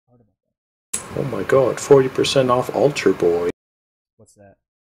Oh my god, 40% off Ultra Boy. What's that?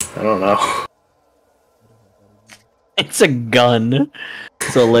 I don't know. It's a gun.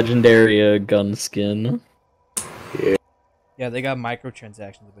 It's a legendary gun skin. Yeah. Yeah, they got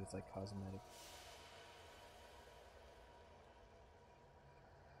microtransactions, but it's like cosmetic.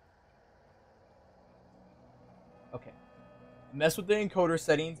 Okay. Mess with the encoder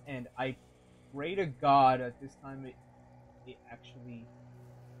settings, and I pray to God at this time it actually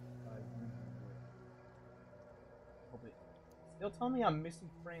uses it. Hope it. Still telling me I'm missing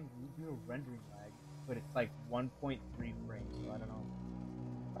frames due to rendering lag, but it's like 1.3 frames, so I don't know.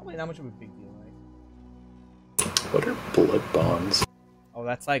 Probably not much of a big deal, right? What are blood bonds? Oh,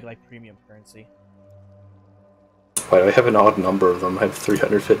 that's like premium currency. Why do I have an odd number of them? I have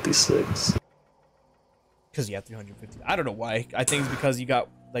 356. Because you have 350. I don't know why. I think it's because you got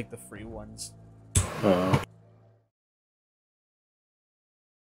like the free ones. Oh.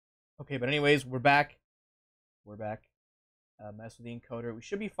 Okay, but anyways, we're back. We're back. Mess with the encoder. We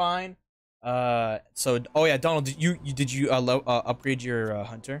should be fine. So oh yeah, Donald, did you upgrade your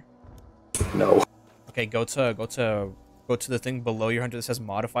hunter? No. Okay, go to the thing below your hunter that says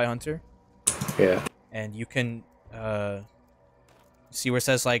modify hunter. Yeah. And you can see where it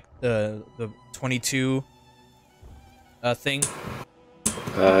says like the 22 thing.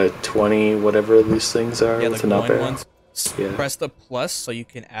 20 whatever these things are. Yeah, with the an up glowing arrow. ones. Yeah. Press the plus so you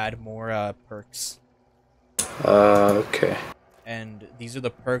can add more perks. Okay. And these are the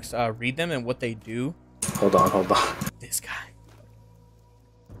perks. Read them and what they do. Hold on. This guy.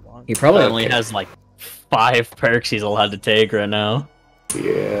 He probably only has like 5 perks he's allowed to take right now.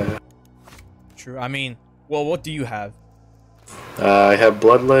 Yeah. True. I mean, well, what do you have? I have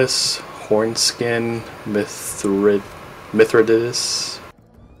Bloodless, Hornskin, Mithridates,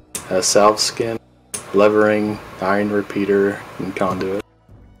 Salve Skin, Levering, Iron Repeater, and Conduit.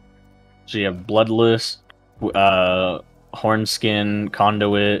 So you have Bloodless, Hornskin,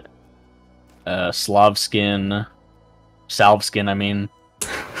 Conduit, Slav Skin, Salve Skin, I mean.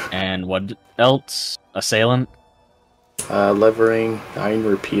 And what else? Assailant? Levering, Iron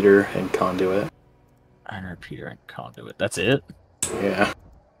Repeater, and Conduit. Iron Repeater and Conduit. That's it? Yeah.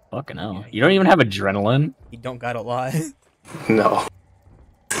 Fucking hell. You don't even have Adrenaline? You don't got a lot. No.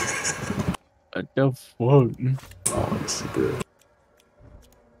 What the fuck? Honestly, bro.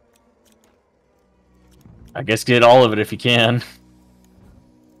 I guess get all of it if you can.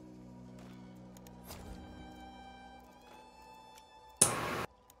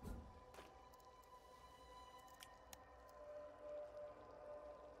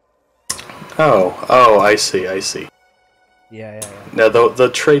 Oh, I see. Yeah. Now, the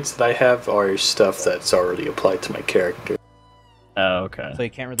traits that I have are stuff that's already applied to my character. Oh, okay. So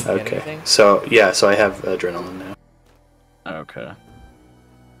you can't really get Okay. anything? So, yeah, so I have Adrenaline now. Okay.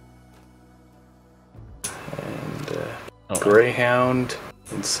 And, Oh, Greyhound,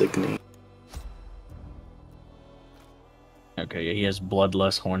 Insignia. okay, yeah, he has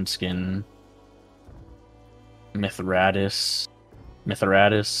Bloodless, Hornskin, Mithridates, I don't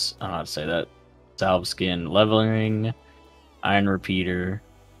know how to say that, Salve Skin, Leveling, Iron Repeater,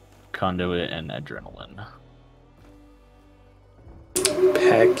 Conduit, and Adrenaline.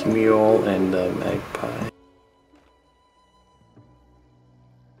 Pack Mule, and Magpie.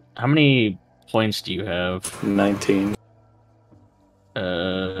 How many points do you have? 19.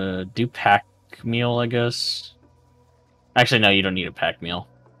 Do Pack Mule, I guess. Actually, no, you don't need a Pack Mule.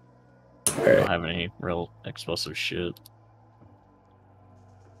 You don't Alright. have any real explosive shit.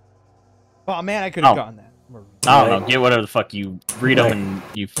 Oh man, I could have Oh. gotten that. I don't know. Get whatever the fuck you read them and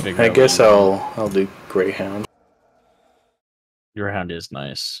you figure. I out guess what you want. I'll do Greyhound. Your hound is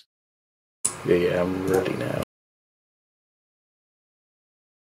nice. Yeah, I'm ready now.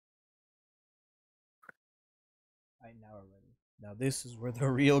 Right, now we're ready. Now this is where the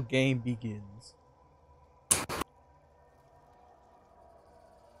real game begins.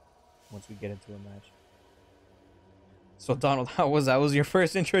 Once we get into a match. So Donald, that was your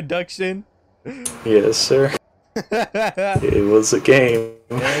first introduction? Yes, sir. It was a game.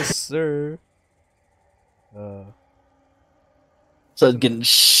 Yes, sir. So getting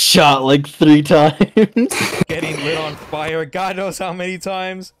shot like 3 times. Getting lit on fire, God knows how many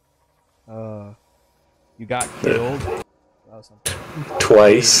times. You got killed.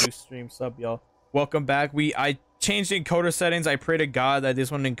 Twice. New stream sub, y'all. Welcome back. I changed the encoder settings. I pray to God that this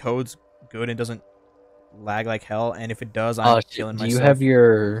one encodes good and doesn't lag like hell. And if it does, I'm killing do myself. you have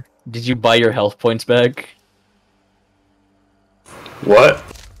your? Did you buy your health points back? What?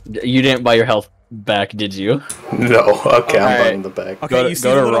 You didn't buy your health back, did you? No. Okay, I'm Alright. buying the back. Okay, Go to- you see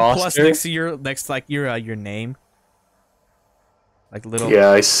go the to little roster. plus next to your name. Like little.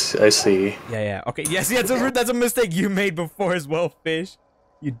 Yeah, I see. Yeah. Okay. Yes. That's a mistake you made before as well, Fish.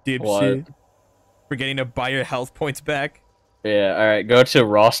 You dipshit. What? Forgetting to buy your health points back. Yeah, alright, go to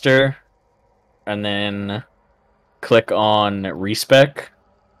roster, and then click on respec,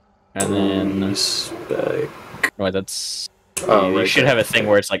 and then... Respec. Wait, that's... Oh, you right should there. have a thing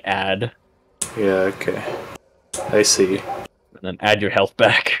where it's like add, Yeah, okay. I see. and then add your health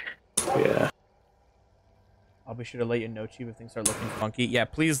back. Yeah. I'll be sure to let you know, Chief, if things start looking funky. Yeah,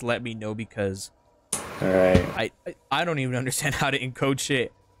 please let me know because Alright. I don't even understand how to encode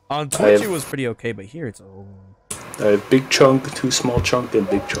shit. On Twitch it was pretty okay, but here it's I have big chunk, too small chunk, and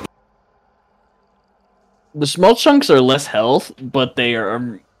big chunk. The small chunks are less health, but they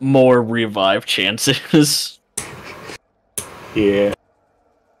are more revive chances. Yeah.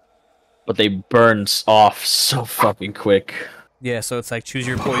 But they burn off so fucking quick. yeah. So it's like choose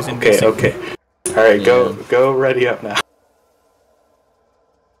your poison. Okay, basically. okay. Alright, go ready up now.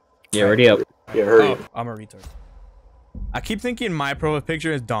 Yeah, ready up. Yeah, hurry. Oh, I'm a retard. I keep thinking my profile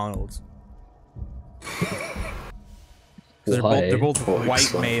picture is Donald's. They're both Well, white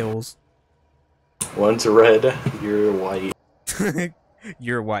excellent. males. One's red, you're white.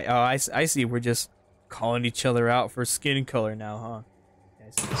 You're white. Oh, I see. We're just calling each other out for skin color now, huh? I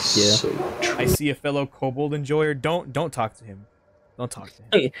see. Yeah. So true. I see a fellow kobold enjoyer. Don't talk to him. Don't talk to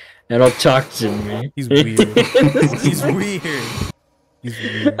him. And don't talk to me. He's weird. He's weird. He's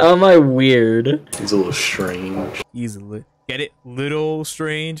weird. How am I weird? He's a little strange. He's get it? Little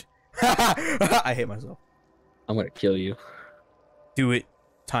strange. I hate myself. I'm gonna kill you. Do it,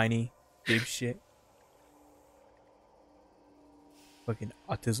 tiny, big shit. Fucking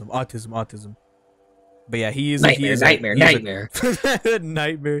autism. But yeah, he is Nightmare.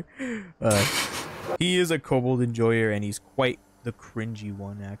 nightmare. He is a kobold enjoyer, and he's quite the cringy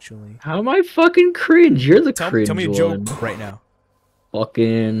one, actually. How am I fucking cringe? You're the cringe Tell me a one. joke right now.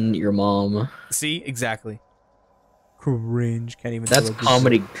 Fucking your mom. See, exactly. Cringe. Can't even. That's tell a good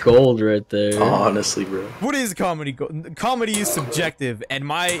comedy joke. gold right there. Honestly, bro. What is comedy? Comedy is subjective, and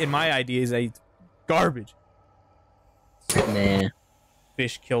my idea is that it's garbage. Nah.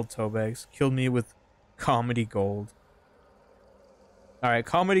 Fish killed Tobags. Killed me with comedy gold. Alright,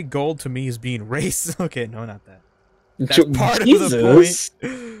 comedy gold to me is being racist. Okay, no, not that. That's part of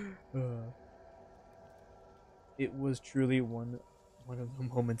the point. It was truly one of the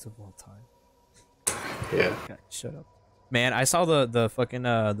moments of all time. Yeah. God, shut up. Man, I saw the fucking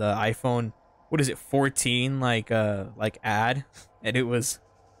the iPhone, what is it, 14 like ad, and it was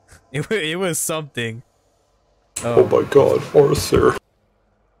it was something. Oh my god, Arthur.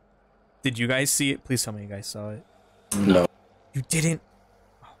 Did you guys see it? Please tell me you guys saw it. No. You didn't?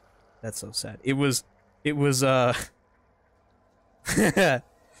 Oh, that's so sad. It was you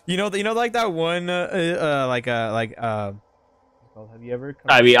know like that one have you ever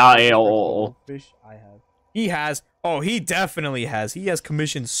I mean, fish? I have. He has. Oh, he definitely has. He has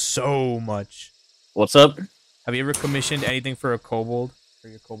commissioned so much. What's up? Have you ever commissioned anything for a kobold? For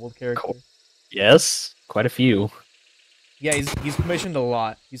your kobold character? Yes, quite a few. Yeah, he's commissioned a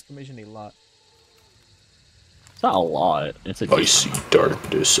lot. He's commissioned a lot. It's not a lot. It's a I see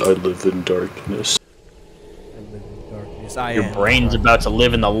darkness. I live in darkness. I live in darkness. I Your am. brain's about to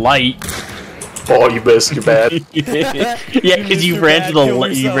live in the light. Oh, you missed. You're bad. Yeah, because you Mr. ran Bad, to the kill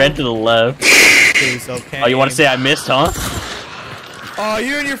you yourself. ran to the left. Kill yourself, Oh, you want to say I missed, huh? Oh,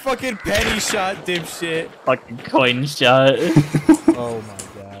 you and your fucking penny shot, dipshit. Fucking coin shot. Oh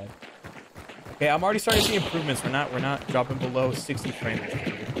my god. Okay, I'm already starting to see improvements. We're not dropping below 60 frames.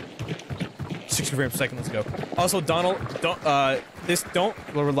 60 frames per second. Let's go. Also, Donald, don't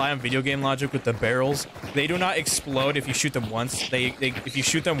rely on video game logic with the barrels. They do not explode if you shoot them once. If you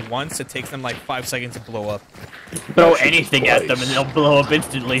shoot them once, it takes them like 5 seconds to blow up. Throw anything at them and they'll blow up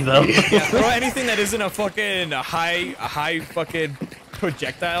instantly, though. Yeah, throw anything that isn't a fucking high fucking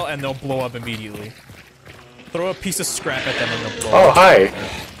projectile and they'll blow up immediately. Throw a piece of scrap at them and they'll blow Oh, up. hi.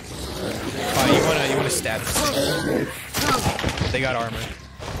 You wanna stab them. They got armor.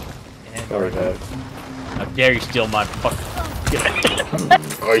 And Alright, bad. How dare you steal my fucking...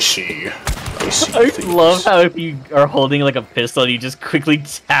 I see. I see. I things. love how if you are holding like a pistol, you just quickly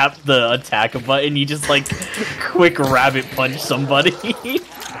tap the attack button, you just like quick rabbit punch somebody.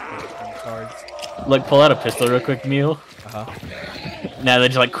 cards. Like pull out a pistol real quick, Mew. Uh-huh. Now they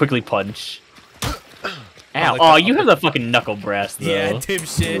just like quickly punch. Ow! like Oh, the- you have the fucking knuckle brass though. Yeah,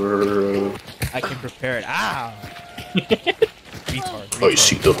 dipshit. Brrr. I can prepare it. Ow! Retard. I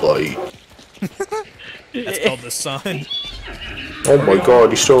see the light. That's called the sun. Oh my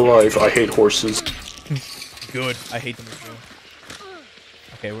god, he's still alive. I hate horses. Good. I hate them as well.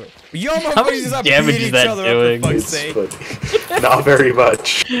 Okay, we're... Yo, How motherfuckers much just damage beating is each that other doing? up for fuck's It's sake. funny. Not very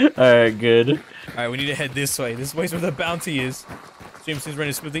much. Alright, good. Alright, we need to head this way. This way's where the bounty is. James is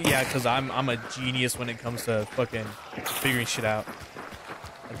running smoothly. Yeah, because I'm a genius when it comes to fucking figuring shit out.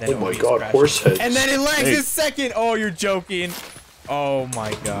 And then Oh my OBS god, crashes. horse heads. And then it lags Hey. a second. Oh, you're joking. Oh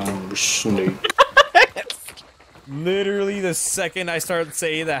my god. Snake. Literally the second I start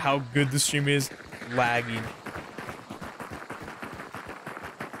saying that how good the stream is, lagging.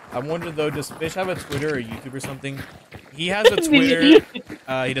 I wonder though, does Fish have a Twitter or YouTube or something? He has a Twitter.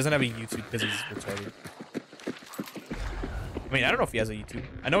 He doesn't have a YouTube because he's retarded. I mean, I don't know if he has a YouTube.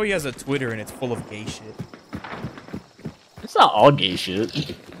 I know he has a Twitter and it's full of gay shit. It's not all gay shit. What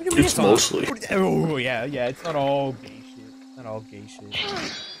do you mean It's not? mostly. Oh yeah, it's not all gay shit. It's not all gay shit.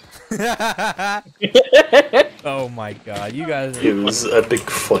 Oh my god, you guys. It was a big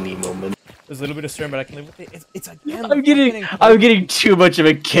funny moment. There's a little bit of stern, but I can live with it. It's again. I'm getting too much of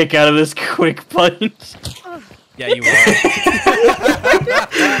a kick out of this quick punch. Yeah, you are.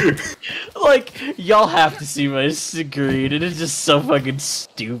 Like, y'all have to see my screen. It is just so fucking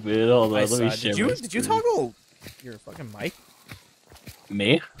stupid. Hold on, let me share my Did you screen. toggle your fucking mic?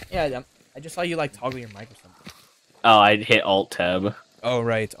 Me? Yeah, I just saw you like toggle your mic or something. Oh, I hit Alt Tab. Oh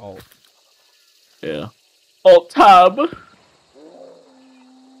right, oh. Yeah. Alt Tab.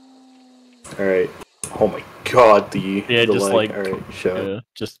 Alright. Oh my god, the Yeah, the just lag. like- Alright, show it. Yeah,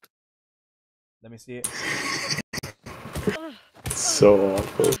 just. Let me see it. It's so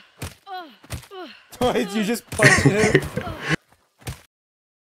awful. Why did you just punch him?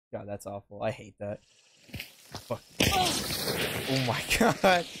 God, that's awful. I hate that. Fuck. Oh my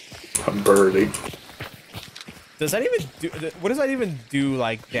god. I'm burning. Does that even do? What does that even do,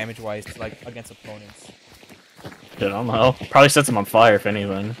 like damage wise, like against opponents? I don't know. Probably sets him on fire, if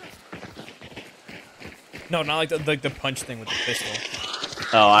anything. No, not like the punch thing with the pistol.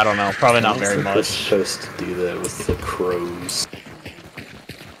 Oh, I don't know. Probably not I very think we're much. supposed to do that with the crows.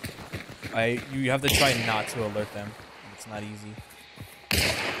 You have to try not to alert them. It's not easy.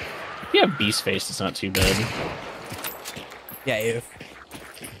 If you have Beast Face, it's not too bad. Yeah, if.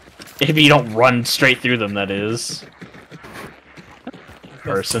 If you don't run straight through them, that is.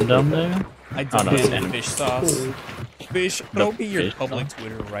 Person down there? I Oh, no, it's demand enemy. fish sauce. Fish, throw No, me your fish public sauce?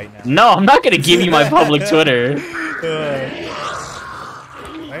 Twitter right now. No, I'm not gonna give you my public Twitter. Why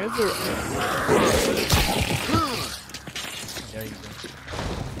is there? There you go.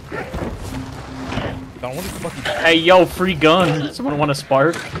 Don't want to fucking. Hey, yo, free gun. Someone want a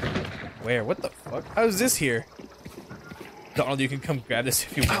spark? Where? What the fuck? How is this here? Donald, you can come grab this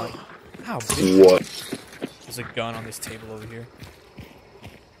if you want. Ow, bitch. What? There's a gun on this table over here.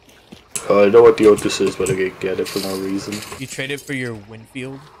 I know what the Otis is, but I can't get it for no reason. You trade it for your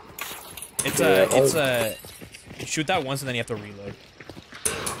Winfield. It's Yeah, you shoot that once and then you have to reload.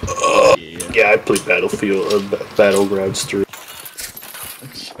 Yeah, I played Battlefield, Battlegrounds 3.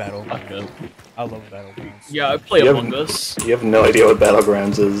 Battle. Fuck up. I love Battlegrounds. Yeah, I play You Among haven't- Us. You have no idea what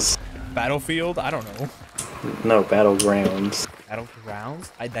Battlegrounds is. Battlefield? I don't know. No, Battlegrounds. Battlegrounds?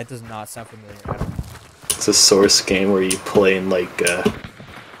 That does not sound familiar. I don't know. It's a Source game where you play in like,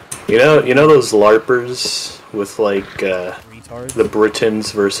 you know those LARPers with like, Retards? the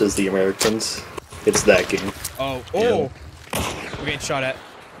Britons versus the Americans? It's that game. Oh, Yeah. We're getting shot at.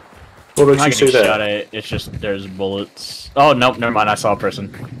 What I'm about not you say getting shot that? at. It's just there's bullets. Oh, nope, never mind. I saw a person.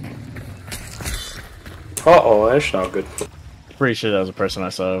 Uh-oh, that's not good. Pretty sure that was a person I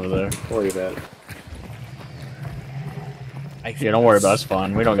saw over there. Don't worry about it. Yeah, don't worry about it. It's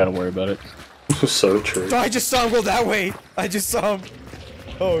fine. We don't gotta worry about it. So true. Oh, I just saw him go that way. I just saw him.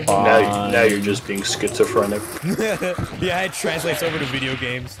 Oh no. Now you're just being schizophrenic. Yeah, it translates over to video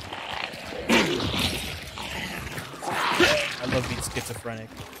games. I love being schizophrenic.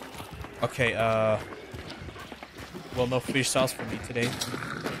 Okay, well, no fish sauce for me today.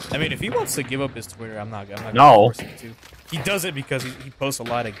 I mean, if he wants to give up his Twitter, I'm not gonna No. force him to. He does it because he posts a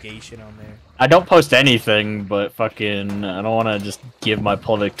lot of gay shit on there. I don't post anything, but fucking, I don't want to just give my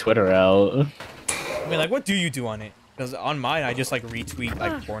public Twitter out. I mean, like, what do you do on it? Because on mine, I just like retweet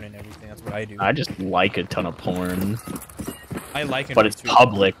like porn and everything. That's what I do. I just like a ton of porn, I like it, but it's retweet.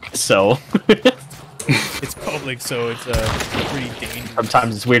 public, so It's public, so it's pretty dangerous.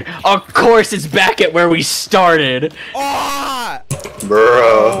 sometimes it's weird. Of course, it's back at where we started. Ah!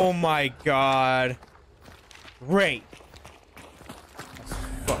 Bruh. Oh my god. Great.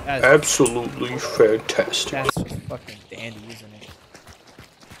 That's Absolutely fantastic. just fucking dandy, isn't it?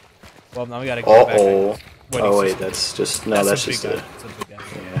 Well, now we gotta go back. Uh-oh. What Oh is wait, this? that's just... No, that's a big just guy. a... That's a big guy.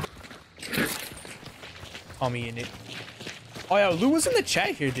 Yeah. Tommy in it. Oh yeah, Lou was in the chat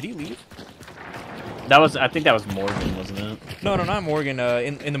here. Did he leave? I think that was Morgan, wasn't it? No, not Morgan.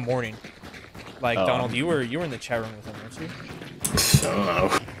 In the morning. Like Oh. Donald, you were in the chat room with him, weren't you? don't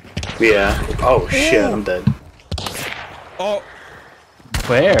know. Yeah. Oh shit, I'm dead. Oh,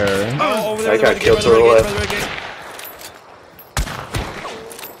 Where? oh, over there. I got killed to the left.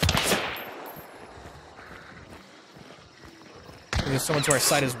 There's someone to our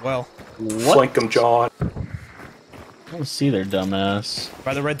side as well. What? Flank him, John. I don't see their dumbass.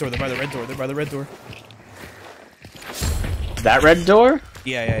 By the red door. They're by the red door. They're by the red door. That red door?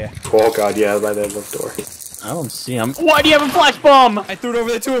 Yeah. Oh god, yeah, by that left door. I don't see him. Why do you have a flash bomb? I threw it over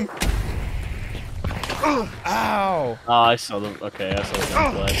there to him. Ow! Oh, I saw them. Okay, I saw them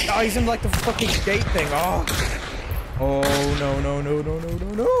flash. Oh, he's in like the fucking gate thing. Oh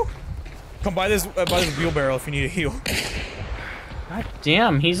no. Come by this wheelbarrow if you need a heal. God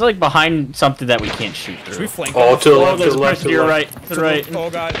damn, he's like behind something that we can't shoot through. Should we flank Oh, him? to the Oh, left, to there's the a left, person to to your the right. left. To the right. Oh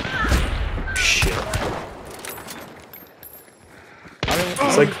god. Shit.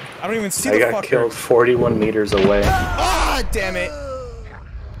 It's like I don't even see I the got fucker. killed 41 meters away. Ah, damn it.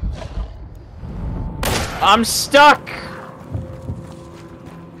 I'm stuck.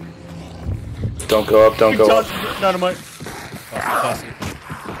 Don't go up, don't go up. Dynamite. God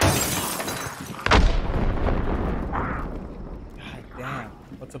damn.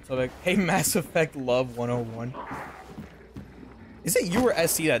 What's up, Sobek? Hey, Mass Effect Love 101. Is it you or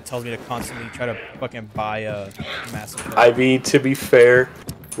SC that tells me to constantly try to fucking buy a Mass Effect? I mean, to be fair,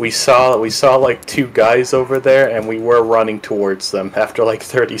 we saw like two guys over there, and we were running towards them after like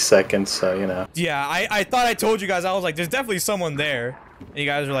 30 seconds. So you know. Yeah, I thought I told you guys. I was like, there's definitely someone there. And you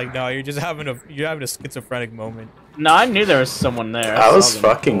guys were like, no, you're having a schizophrenic moment. No, I knew there was someone there. I was saw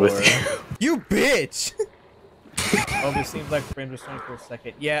them fucking with before. you. You bitch! Oh, this seems like frames was 20 for a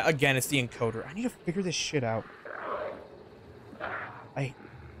second. Yeah, again, it's the encoder. I need to figure this shit out. Oh my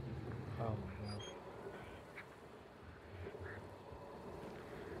god.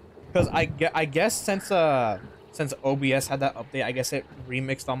 Because I guess since OBS had that update, I guess it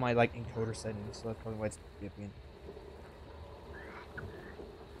remixed all my like encoder settings, so that's probably why it's skipping.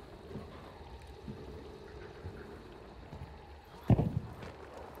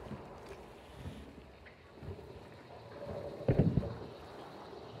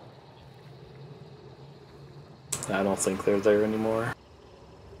 I don't think they're there anymore.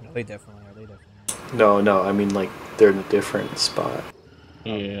 No, they definitely are. They definitely are. No, I mean like they're in a different spot.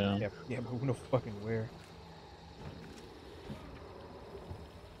 Yeah. Yeah, but who knows fucking where?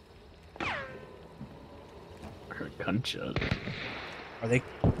 I heard a gunshot. Are they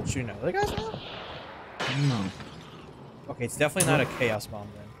shooting at other guys now? No. Okay, it's definitely not a chaos bomb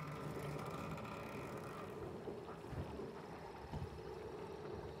then.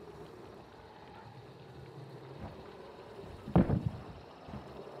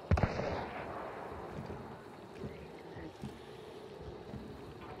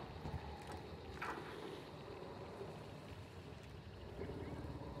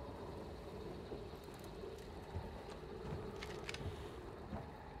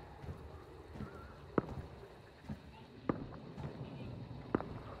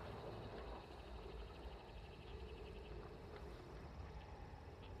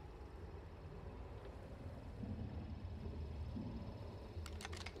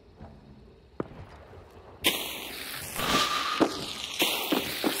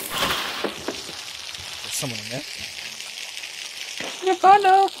 Someone in there. If I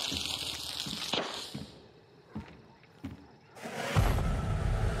know.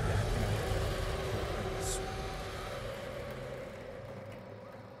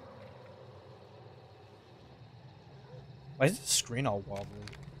 Why is the screen all wobbly?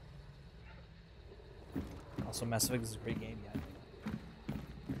 Also, Mass Effect is a great game, yeah.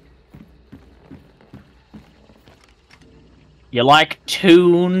 You like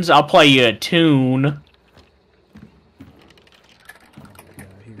tunes? I'll play you a tune. Yeah,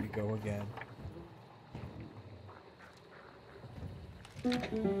 here we go again.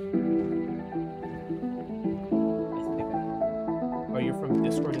 Oh, you're from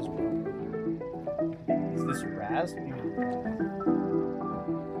Discord as well? Is this Raz? What do you mean?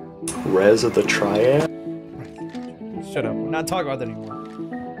 Res of the Triad? Shut up. We're not talking about that anymore. I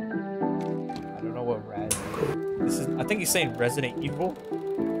don't know what Raz is. This is, I think he's saying Resident Evil.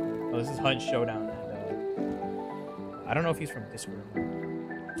 Oh, this is Hunt Showdown. And, I don't know if he's from Discord or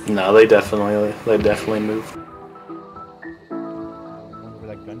not. No, they definitely moved. I wonder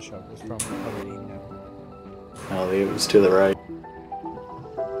where that gunshot was from. Probably aimed at. No, it was to the right.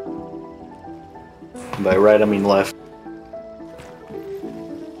 By right, I mean left.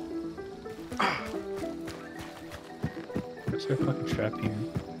 Where's their fucking trap here?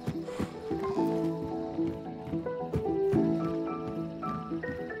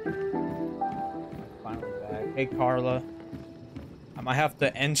 Finally back. Hey, Carla. I might have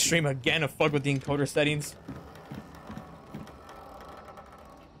to end stream again to fuck with the encoder settings.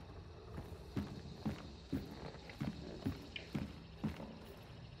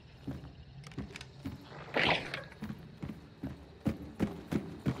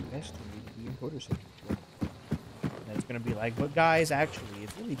 The encoder settings. And it's gonna be like, but guys, actually,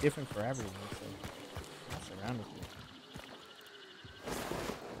 it's really different for everyone. So mess around with it.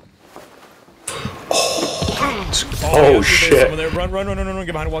 Oh shit! Someone there. Run!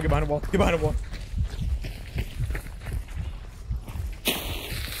 Get behind a wall! Get behind a wall! Get behind a wall!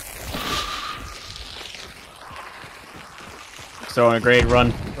 So on a grade,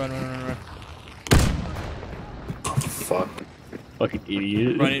 run. Run! Oh, fuck! Fucking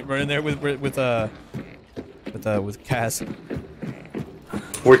idiot. Run in there with Cass.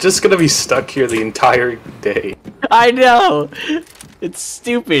 We're just gonna be stuck here the entire day. I know. It's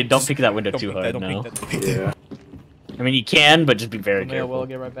stupid. Don't pick that window too hard. No. Yeah. I mean, you can, but just be very Yeah, careful. we'll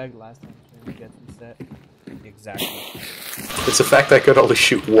get right back. Last time we get reset. Exactly. It's the fact that I could only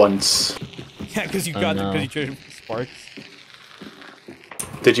shoot once. Yeah, because you traded sparks.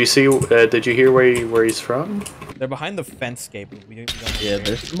 Did you see? Did you hear where he's from? They're behind the fence scape. We don't Yeah,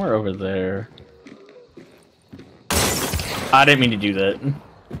 there's somewhere over there. I didn't mean to do that.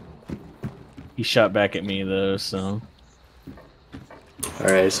 He shot back at me though, so. All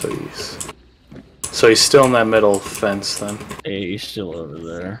right, so he's still in that middle fence then. Hey, he's still over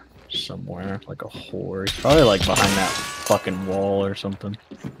there somewhere, like a whore. He's probably like behind that fucking wall or something.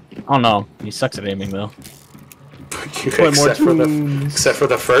 I don't know. He sucks at aiming though. except for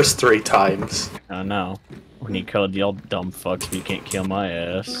the first 3 times. I don't know. When he killed y'all dumb fucks, but you can't kill my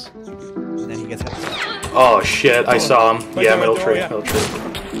ass. And then he gets hit. Oh shit! I saw him. Right Yeah, there, middle right tree. there, Middle tree.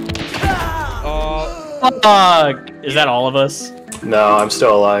 Fuck! Is that all of us? No, I'm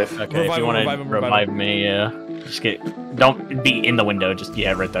still alive. Okay, if you want to revive me, just don't be in the window. Just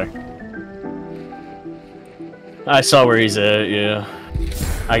right there. I saw where he's at. Yeah.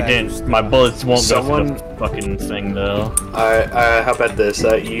 I didn't. My bullets won't go through the fucking thing though. How about this?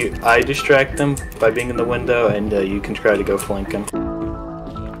 I distract them by being in the window, and you can try to go flanking.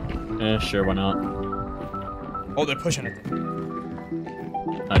 Yeah, sure. Why not? Oh, they're pushing it.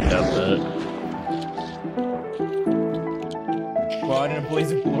 I doubt that. Well, in a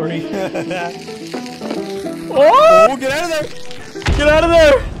blaze of glory. Oh! Get out of there! Get out of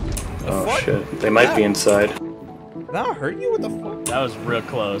there! Oh fuck? shit! They might be inside. That hurt you? What the fuck? That was real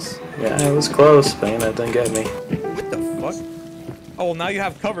close. Yeah, it was close, man. That didn't get me. What the fuck? Oh, well, now you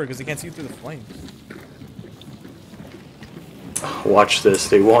have cover because they can't see you through the flames. Watch this.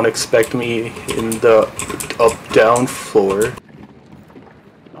 They won't expect me in the up-down floor.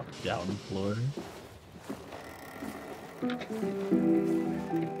 Down floor.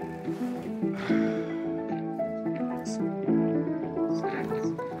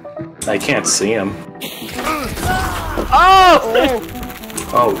 I can't see him. Oh!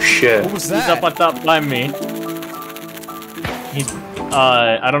 Oh shit! What was He's that? up on top behind me. He's,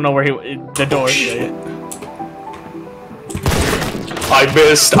 I don't know where the door. Shit. I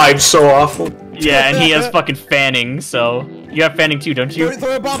missed. I'm so awful. Yeah, and he has fucking fanning, so. You have fanning too, don't you?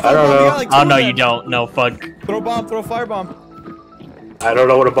 Throw a bomb, I don't know. You got, like, Oh, two no, of you them. don't. No, fuck. Throw a bomb, throw a firebomb. I don't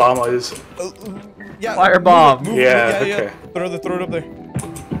know what a bomb is. Yeah, Firebomb. move, Yeah, okay. Throw it up there.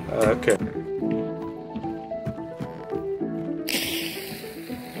 Okay.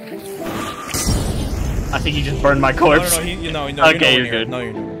 I think you just burned my corpse. No, Okay, you're good. No,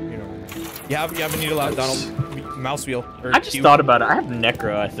 you're not. You have a needle out, Donald. Mouse wheel. I just thought about it. I have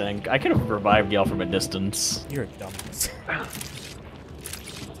Necro, I think. I could have revived y'all from a distance. You're a dumbass.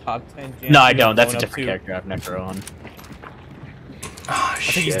 Top 10 jam. No, I don't. That's a Going up different character I have Necro on. Oh, I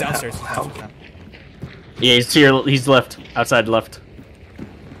think he's downstairs. Yeah, he's here. He's left. Outside left.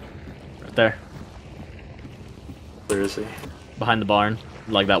 Right there. Where is he? Behind the barn.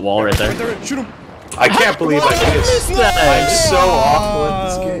 Like that wall right there. Shoot him. I can't believe I missed. I'm so awful at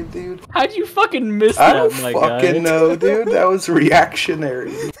this game, dude. How'd you fucking miss I that, don't my fucking guy? know, dude. That was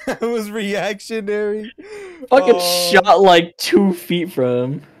reactionary. That was reactionary. Fucking Oh. shot like 2 feet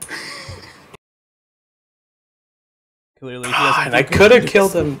from him. Clearly, he doesn't And I think could have this.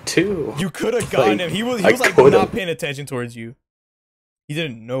 killed him too. You could have gotten Like, him. He was I like could've. not paying attention towards you. He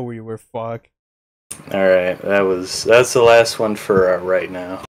didn't know where you were. Fuck. All right, that's the last one for right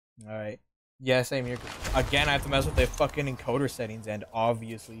now. All right. Yeah, same here. Again, I have to mess with the fucking encoder settings, and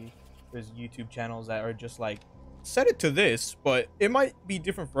obviously, there's YouTube channels that are just like, set it to this, but it might be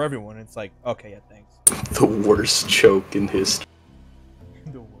different for everyone. It's like, okay, yeah, thanks. The worst choke in history.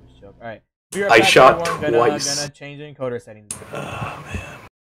 The worst joke. All right. Be right I back, shot everyone. twice. Gonna change the encoder settings. Oh man.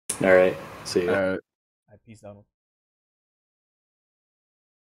 All right. See ya. Alright. All right, peace out.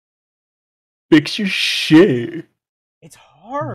 Fix your shit. It's hard.